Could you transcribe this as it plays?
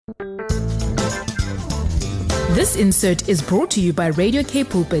This insert is brought to you by Radio K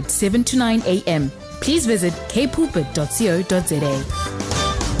Pulpit 7 to 9 a.m. Please visit kpulpit.co.za.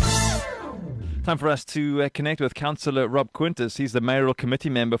 Time for us to connect with Councilor Quintas. He's the mayoral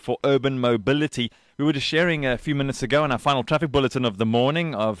committee member for urban mobility. We were just sharing a few minutes ago in our final traffic bulletin of the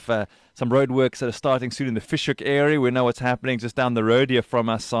morning of some roadworks that are starting soon in the Fishhook area. We know what's happening just down the road here from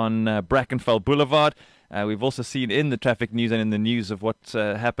us on Brackenfell Boulevard. We've also seen in the traffic news and in the news of what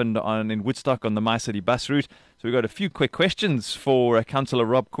happened in Woodstock on the My City bus route. So we've got a few quick questions for Councilor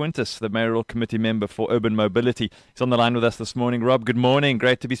Quintas, the mayoral committee member for urban mobility. He's on the line with us this morning. Rob, good morning.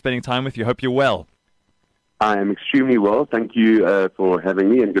 Great to be spending time with you. Hope you're well. I am extremely well. Thank you for having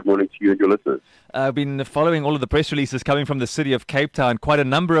me, and good morning to you and your listeners. I've been following all of the press releases coming from the city of Cape Town, quite a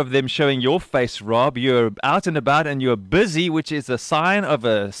number of them showing your face, Rob. You're out and about and you're busy, which is a sign of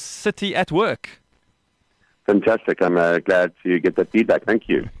a city at work. Fantastic. I'm glad to get that feedback. Thank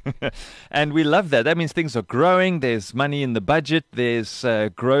you. And we love that. That means things are growing. There's money in the budget. There's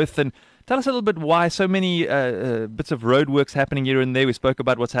growth. And tell us a little bit why so many bits of roadworks happening here and there. We spoke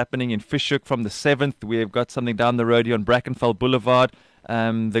about what's happening in Fishhook from the 7th. We've got something down the road here on Brackenfell Boulevard.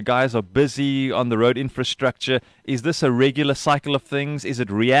 The guys are busy on the road infrastructure. Is this a regular cycle of things? Is it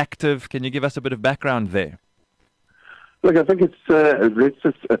reactive? Can you give us a bit of background there? Look, I think it's let's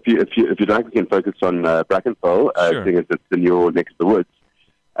just if you'd like, we can focus on Brackenfell, Sure. seeing as it's in your neck of the woods.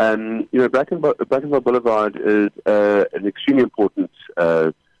 Brackenfell Boulevard is an extremely important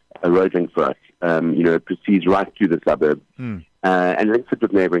road link for us. It proceeds right through the suburb and links it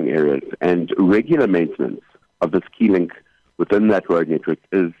with neighbouring areas. And regular maintenance of this key link within that road network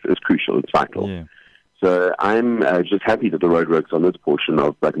is crucial. It's vital. Yeah. So I'm just happy that the roadworks on this portion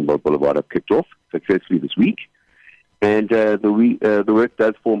of Brackenfell Boulevard have kicked off successfully this week. And the work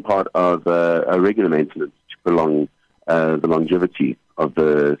does form part of a regular maintenance to prolong the longevity of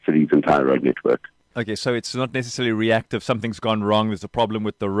the city's entire road network. Okay, so it's not necessarily reactive. Something's gone wrong. There's a problem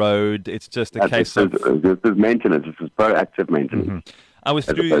with the road. It's just a case of... This is maintenance. This is proactive maintenance. Mm-hmm. I was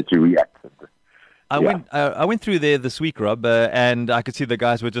as opposed to reactive. I went through there this week, Rob, and I could see the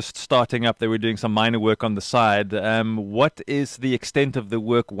guys were just starting up. They were doing some minor work on the side. What is the extent of the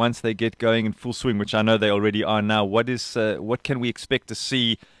work once they get going in full swing, which I know they already are now? What can we expect to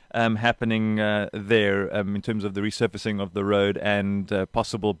see happening there in terms of the resurfacing of the road and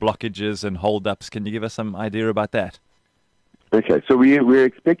possible blockages and hold-ups? Can you give us some idea about that? Okay, so we're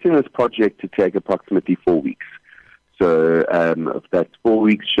expecting this project to take approximately 4 weeks. So that's 4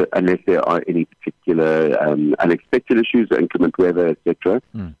 weeks, unless there are any particular unexpected issues, inclement weather, etc.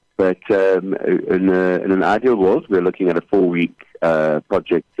 But in an ideal world, we're looking at a 4-week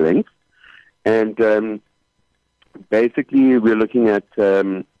project length. And basically, we're looking at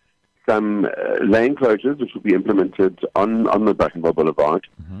some lane closures, which will be implemented on the Brackenfell Boulevard.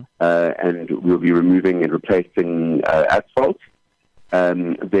 And we'll be removing and replacing asphalt.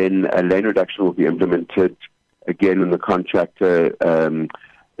 Then a lane reduction will be implemented again when the contractor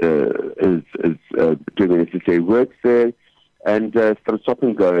is doing the necessary works there, and some stop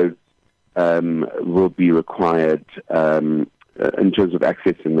and goes will be required in terms of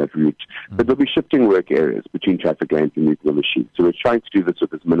accessing that route. But there'll be shifting work areas between traffic lanes and regional machines. So we're trying to do this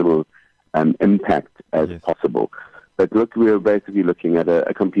with as minimal impact as possible. But look, we're basically looking at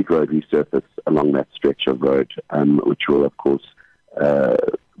a complete road resurface along that stretch of road, which will, of course,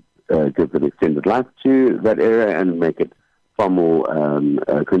 give an extended life to that area and make it far more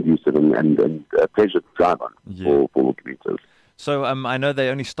conducive and a pleasure to drive on for commuters. So I know they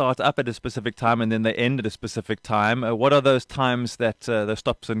only start up at a specific time and then they end at a specific time. What are those times that the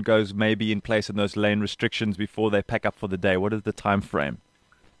stops and goes may be in place and those lane restrictions before they pack up for the day? What is the time frame?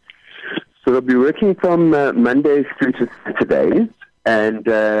 So they'll be working from Mondays through to Saturdays. And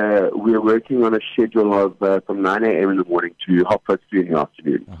we're working on a schedule of from 9 a.m. in the morning to 3:30 in the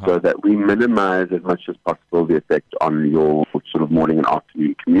afternoon, so that we minimize as much as possible the effect on your sort of morning and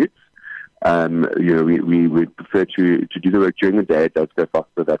afternoon commutes. We would prefer to do the work during the day. It does go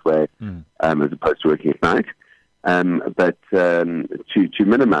faster that way, as opposed to working at night. But to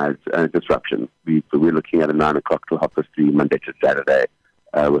minimize disruption, we're looking at a 9 o'clock till 3:30 Monday to Saturday,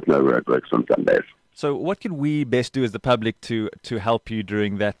 with no roadworks on Sundays. So what can we best do as the public to help you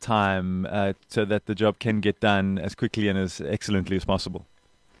during that time so that the job can get done as quickly and as excellently as possible?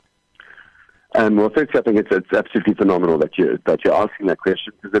 Well, first, I think it's absolutely phenomenal that you're asking that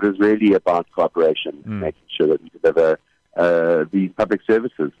question, because it is really about cooperation, making sure that we deliver these public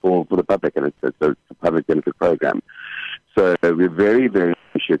services for the public, and it's a public benefit program. So we're very, very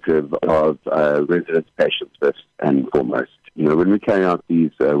appreciative of residents' patience first and foremost. When we carry out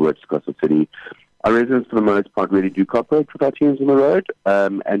these works across the city, our residents, for the most part, really do cooperate with our teams on the road,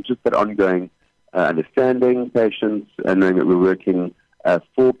 and just that ongoing understanding, patience, and knowing that we're working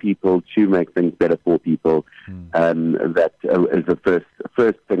for people to make things better for people. That is the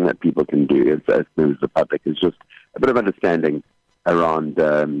first thing that people can do as members of the public, is just a bit of understanding around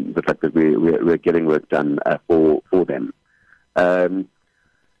the fact that we're getting work done for them.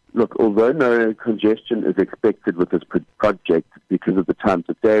 Look, although no congestion is expected with this project because of the times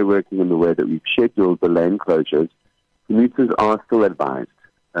of day working and the way that we've scheduled the lane closures, commuters are still advised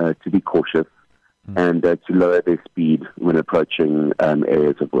to be cautious and to lower their speed when approaching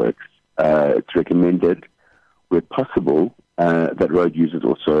areas of work. It's recommended, where possible, that road users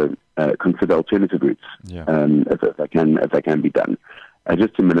also consider alternative routes if that can be done,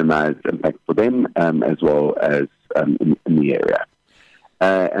 just to minimize impact for them as well as in the area.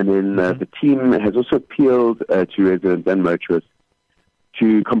 And then the team has also appealed to residents and motorists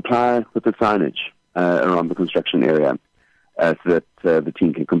to comply with the signage around the construction area, so that the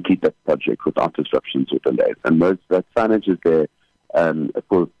team can complete that project without disruptions or delays. And that signage is there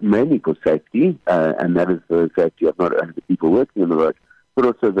mainly for safety, and that is the safety of not only the people working on the road, but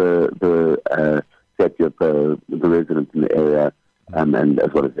also the safety of the residents in the area, and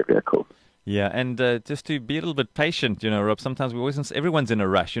as well as their vehicles. Yeah, and just to be a little bit patient, Rob, sometimes everyone's in a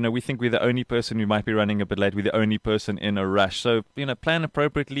rush. We think we're the only person who might be running a bit late. We're the only person in a rush. So, plan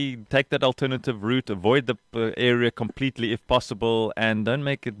appropriately, take that alternative route, avoid the area completely if possible, and don't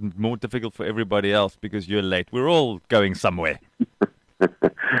make it more difficult for everybody else because you're late. We're all going somewhere.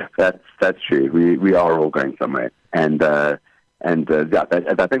 That's true. We are all going somewhere. And I think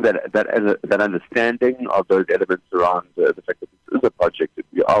that understanding of those elements around the fact that this is a project that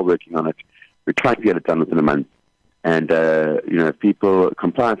we are working on it, we're trying to get it done within a month. And if people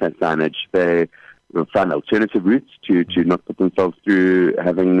comply with that signage, they will find alternative routes to not put themselves through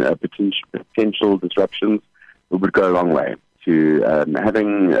having potential disruptions. It would go a long way to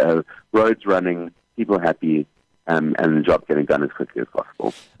having roads running, people happy, and the job getting done as quickly as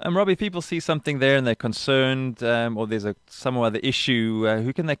possible. Rob, if people see something there and they're concerned, or there's some other issue,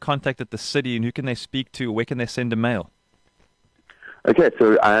 who can they contact at the city, and who can they speak to, or where can they send a mail? Okay,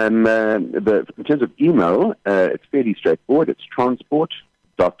 so in terms of email, it's fairly straightforward. It's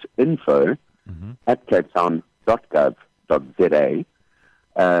transport.info@capetown.gov.za.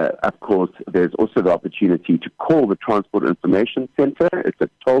 Of course, there's also the opportunity to call the Transport Information Centre. It's a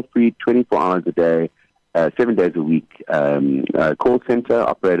toll-free, 24 hours a day, 7 days a week call centre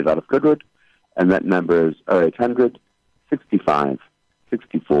operated out of Goodwood, and that number is 0800 65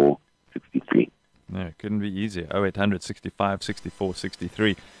 64 63. No, it couldn't be easier. 0800 65 64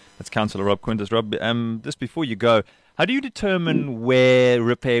 63. That's Councilor Rob Quintas. Rob, just before you go, how do you determine where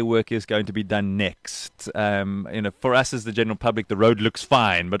repair work is going to be done next? For us as the general public, the road looks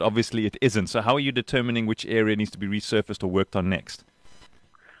fine, but obviously it isn't. So how are you determining which area needs to be resurfaced or worked on next?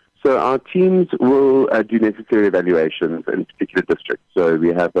 So our teams will do necessary evaluations in particular districts. So we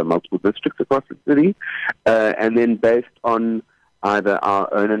have multiple districts across the city, and then based on either our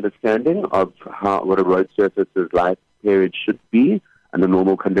own understanding of what a road surface's life period should be under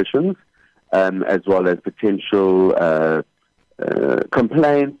normal conditions, as well as potential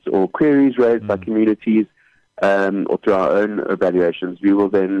complaints or queries raised by communities, or through our own evaluations, we will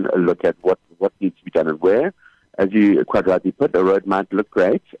then look at what needs to be done and where. As you quite rightly put, a road might look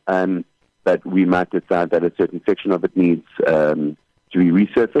great, but we might decide that a certain section of it needs to be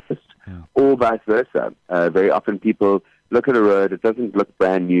resurfaced, or vice versa. Very often people look at a road, it doesn't look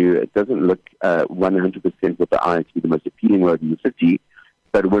brand new, it doesn't look 100% with the eye to be the most appealing road in the city,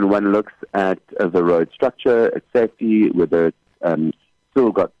 but when one looks at the road structure, its safety, whether it's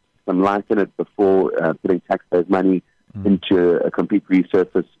still got some life in it before putting taxpayers' money into a complete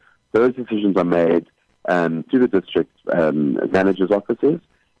resurface, those decisions are made to the district managers' offices,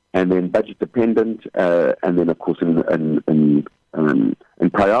 and then budget dependent, and then of course in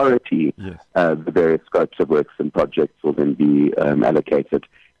priority, the various scopes of works and projects will then be allocated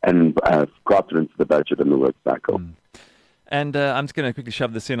and grafted into the budget and the work cycle. And I'm just going to quickly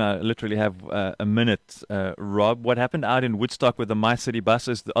shove this in. I literally have a minute, Rob. What happened out in Woodstock with the My City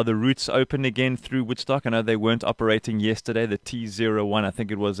buses? Are the routes open again through Woodstock? I know they weren't operating yesterday, the T01, I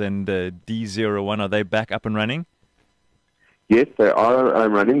think it was, and the D01. Are they back up and running? Yes, they are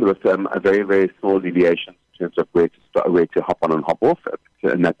running with a very, very small deviation in terms of where to hop on and hop off.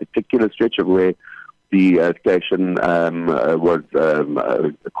 In that particular stretch of where the station was a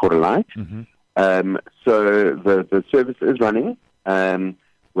quarter light. So the service is running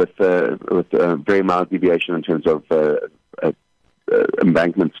with very mild deviation in terms of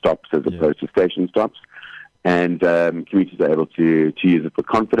embankment stops as opposed to station stops, and commuters are able to use it with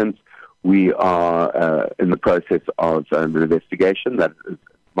confidence. We are in the process of an investigation that is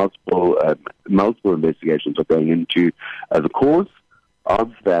multiple investigations are going into the cause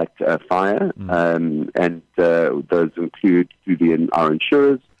of that fire, and those include through our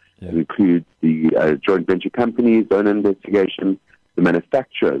insurers, include the joint venture company's own investigation. The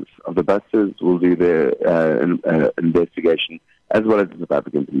manufacturers of the buses will do their investigation, as well as the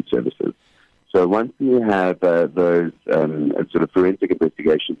Public Company Services. So once we have those sort of forensic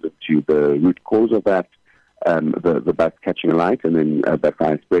investigations into the root cause of that, the bus catching alight and then that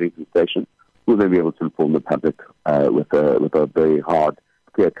fire spreading to the station, we'll then be able to inform the public with a very hard,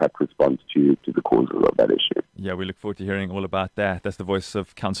 clear-cut response to the causes of that issue. Yeah, we look forward to hearing all about that. That's the voice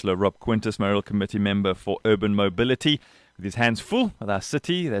of Councilor Rob Quintas, Mayoral Committee Member for Urban Mobility, with his hands full with our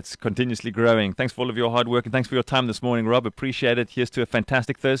city that's continuously growing. Thanks for all of your hard work and thanks for your time this morning, Rob. Appreciate it. Here's to a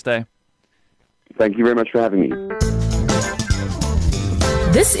fantastic Thursday. Thank you very much for having me.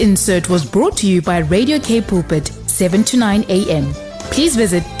 This insert was brought to you by Radio K Pulpit, 7 to 9 a.m. Please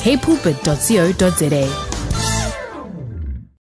visit kpulpit.co.za.